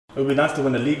It would be nice to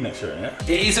win the league next year, innit?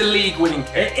 It is a league-winning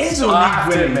kit. It is a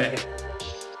league-winning.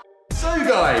 So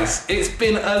guys, it's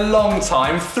been a long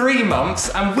time, 3 months,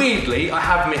 and weirdly, I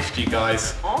have missed you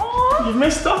guys. Oh, you've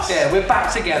missed us? Yeah, we're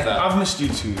back together. I've missed you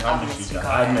too. I've missed you guys.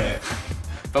 I admit it.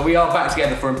 But we are back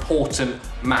together for important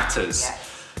matters. Yes.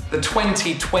 The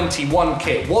 2021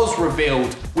 kit was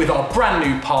revealed with our brand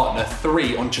new partner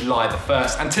 3 on July the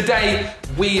 1st, and today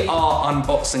we are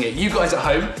unboxing it. You guys at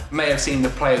home may have seen the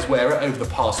players wear it over the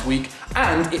past week,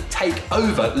 and it take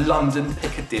over London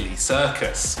Piccadilly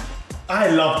Circus. I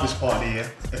love this part of the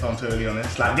year, if I'm totally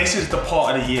honest. Like, this is the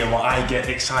part of the year where I get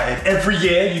excited. Every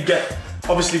year you get,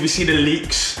 obviously we see the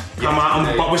leaks come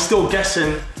out, but we're still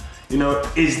guessing, you know,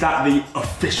 is that the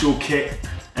official kit?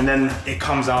 And then it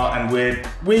comes out and we're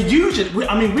usually,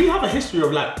 I mean, we have a history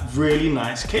of like really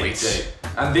nice kits. We do.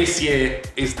 And this year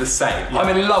is the same. Yeah.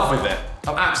 I'm in love with it.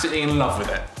 I'm absolutely in love with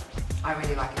it. I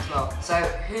really like it as well. So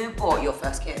who bought your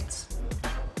first kits?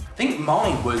 I think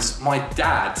mine was my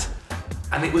dad.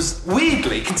 And it was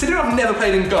weirdly, considering I've never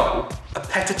played in goal, a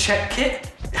Petr Cech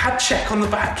kit. It had Cech on the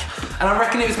back. And I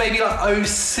reckon it was maybe like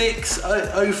 06,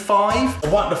 05.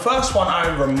 The first one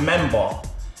I remember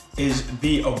is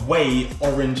the away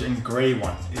orange and grey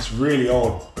one. It's really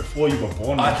old, before you were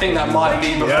born. I think that might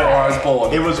be before I was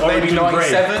born. It was orange maybe and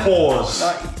 97? grey. Pause.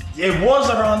 It was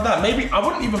around that. Maybe, I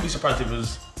wouldn't even be surprised if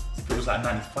it was like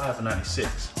 95 or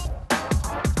 96.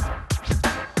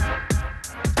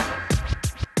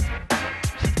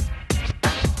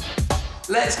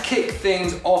 Let's kick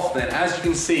things off then. As you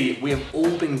can see, we have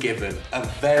all been given a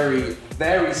very,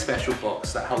 very special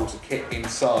box that holds the kit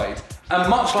inside. And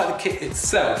much like the kit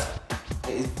itself,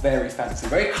 it is very fancy,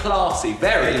 very classy,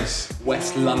 very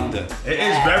West London. It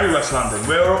is very West London.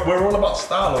 We're all about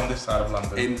style on this side of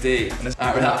London. Indeed. We're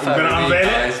Without gonna further ado, unveil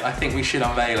it? guys, I think we should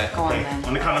unveil it. Go on Okay, then.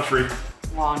 on the count of 3.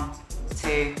 1, 2,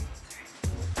 3.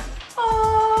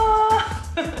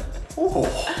 Oh.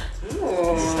 Oh.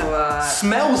 Ooh.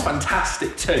 Smells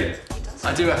fantastic too.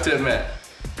 I do have to admit.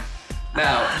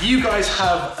 Now, you guys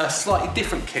have a slightly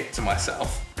different kit to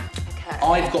myself. Okay.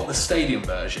 I've got the stadium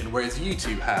version, whereas you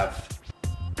two have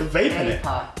The vape in it.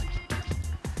 Paper.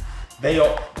 They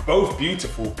are both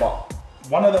beautiful, but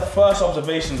one of the first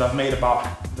observations I've made about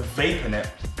the vape in it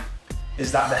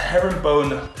is that the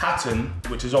herringbone pattern,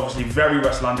 which is obviously very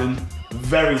West London,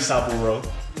 very Savile Row.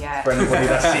 Yeah. For anybody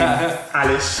that's seen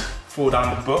Alice fall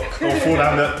down the book or fall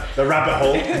down the rabbit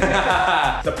hole.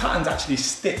 The pattern's actually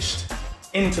stitched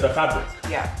into the fabric.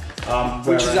 Yeah.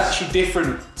 which is actually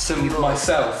different to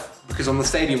myself, because on the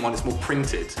stadium one it's more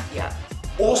printed. Yeah.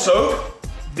 Also,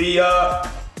 the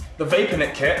Vaping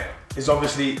It kit is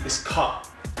obviously cut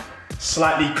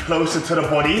slightly closer to the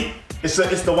body. It's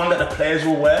the one that the players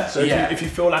will wear. So if you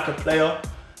feel like a player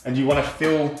and you want to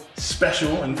feel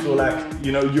special and feel like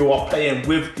you are playing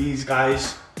with these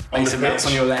guys on the pitch,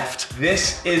 on your left,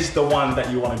 this is the one that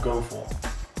you want to go for.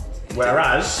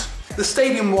 Whereas the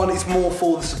stadium one is more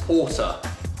for the supporter,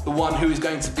 the one who is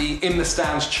going to be in the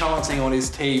stands chanting on his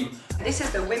team. This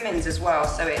is the women's as well,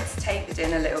 so it's tapered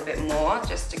in a little bit more,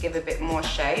 just to give a bit more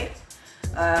shape.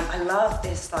 I love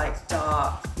this like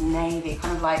dark navy,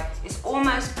 kind of like, it's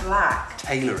almost black.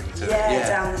 Tailoring to it, yeah.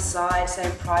 Down the side,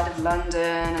 saying Pride of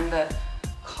London, and the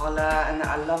collar, and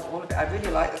I love all of it. I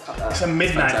really like the color. it's a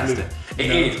midnight blue.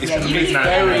 It is. It's midnight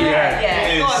very blue.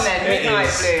 Yeah, go on then, midnight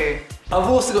blue. I've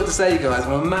also got to say, guys,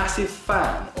 I'm a massive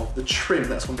fan of the trim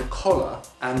that's on the collar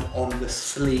and on the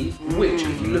sleeve, which,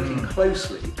 if you're looking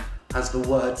closely, has the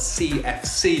word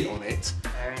CFC on it,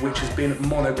 which has been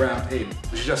monogrammed in,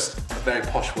 which is just a very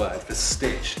posh word for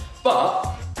stitch. But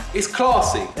it's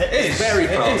classy. It is. It's very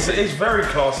classy. It is very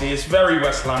classy. It's very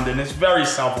West London. It's very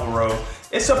Savile Row.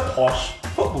 It's a posh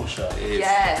football shirt. It is.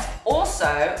 Yes.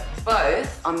 Also,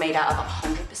 both are made out of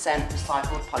 100%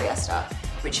 recycled polyester,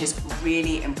 which is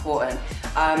really important.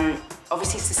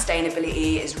 Obviously,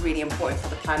 sustainability is really important for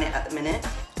the planet at the minute,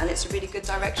 and it's a really good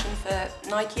direction for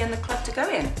Nike and the club to go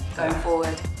in, going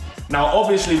forward. Now,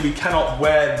 obviously, we cannot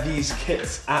wear these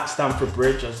kits at Stamford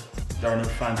Bridge, as there are no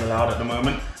fans allowed at the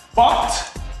moment,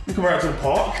 but we can wear it to the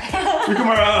park. We can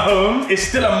wear it at home. It's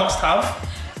still a must-have.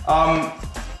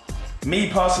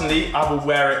 Me personally, I will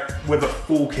wear it with a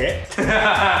full kit.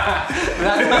 That's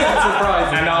not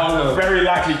surprising. And I'll very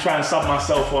likely try and sub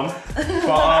myself on.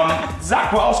 But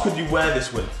Zach, what else could you wear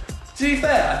this with? To be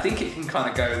fair, I think it can kind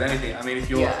of go with anything. I mean, if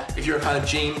you're a kind of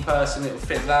jean person, it'll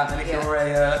fit that. And if you're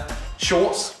a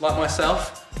shorts like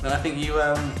myself, then I think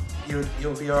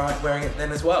you'll be alright wearing it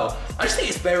then as well. I just think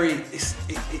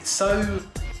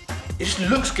it just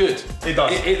looks good. It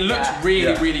does. It looks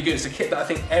really good. It's a kit that I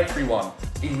think everyone,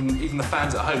 even the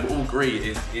fans at home, will all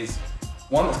agree is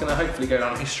one that's going to hopefully go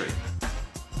down in history.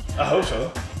 I hope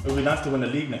so. It would be nice to win the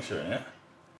league next year, innit?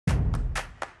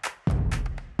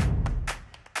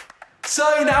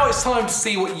 So now it's time to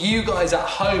see what you guys at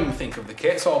home think of the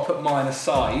kit, so I'll put mine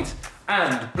aside.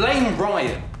 And Blaine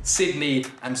Ryan, Sydney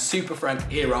and Super Frank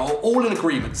Era are all in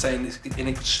agreement saying it's an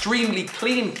extremely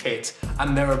clean kit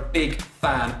and they're a big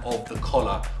fan of the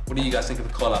collar. What do you guys think of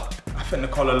the collar? I think the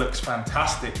collar looks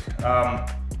fantastic.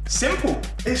 Simple,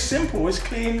 it's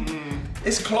clean,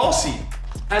 it's classy.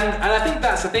 And I think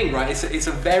that's the thing, right? It's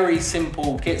a very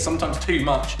simple kit. Sometimes too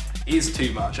much is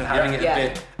too much, and having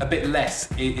it a bit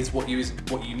less is what you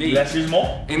need. Less is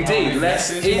more. Indeed, less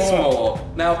is more.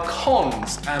 Now,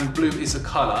 cons, and blue is a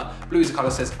colour. Blue is a colour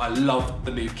says, I love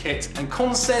the new kit, and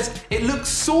cons says it looks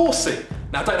saucy.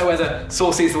 Now, I don't know whether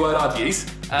saucy is the word I'd use,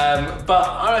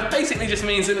 but it basically just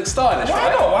means it looks stylish. Why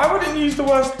not? Why wouldn't you use the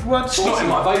word saucy? It's not in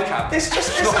my vocab. It's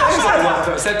just not what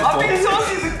I've said before. I think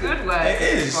saucy is a good word. It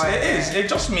is. It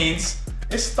just means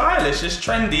it's stylish. It's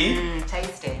trendy.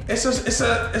 Tasty. It's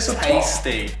a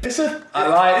tasty. Top. It's a. I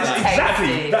like that.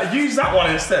 Exactly. That use that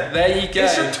one instead. There you go.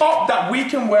 It's a top that we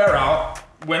can wear out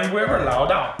when we're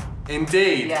allowed out.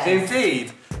 Indeed. Yes.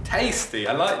 Indeed. Tasty.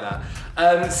 I like that.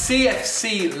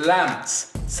 CFC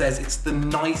Lance says it's the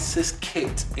nicest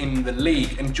kit in the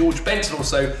league, and George Benson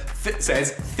also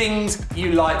says things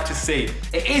you like to see.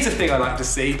 It is a thing I like to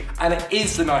see, and it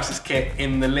is the nicest kit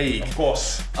in the league. Of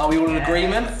course. Are we all in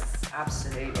agreement?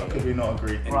 Absolutely. How could we not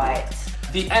agree? Right.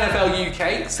 The NFL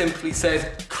UK simply says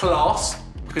class,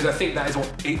 because I think that is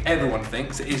what everyone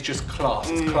thinks. It is just class,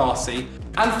 it's classy.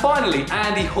 And finally,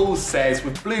 Andy Hall says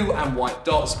with blue and white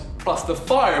dots, plus the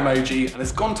fire emoji, and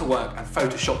has gone to work and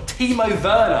photoshopped Timo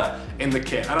Werner in the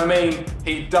kit. And I mean,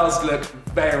 he does look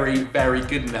very, very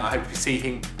good in it. I hope you see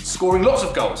him scoring lots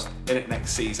of goals in it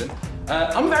next season.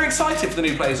 I'm very excited for the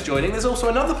new players joining. There's also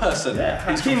another person. Yeah,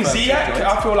 Hakim Ziyech,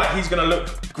 I feel like he's gonna look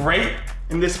great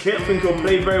in this kit. I think he'll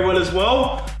play very well as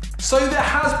well. So there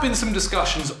has been some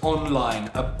discussions online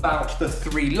about the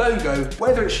 3 logo,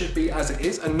 whether it should be as it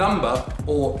is, a number,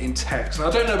 or in text. And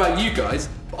I don't know about you guys,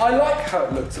 but I like how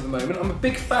it looks at the moment. I'm a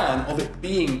big fan of it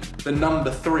being the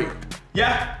number 3.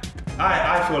 Yeah,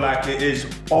 I feel like it is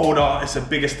bolder, it's a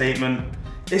bigger statement,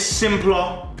 it's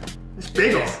simpler, it's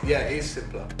bigger. Yeah, it is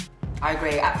simpler. I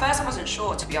agree. At first I wasn't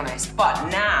sure, to be honest, but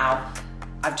now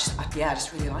I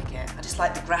just really like it. I just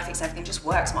like the graphics, everything just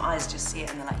works. My eyes just see it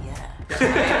and they're like, yeah.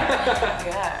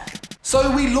 Yeah.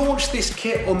 So we launched this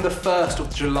kit on the 1st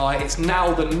of July. It's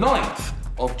now the 9th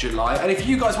of July. And if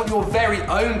you guys want your very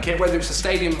own kit, whether it's the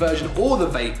stadium version or the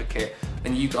Vapor kit,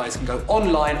 then you guys can go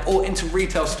online or into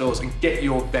retail stores and get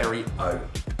your very own.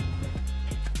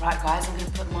 Right guys, I'm gonna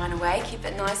put mine away, keep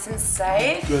it nice and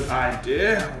safe. Good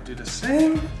idea, I'll do the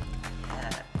same.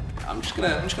 I'm just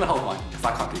gonna hold mine, because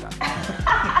I can't do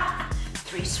that.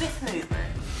 3 swift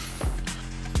movements.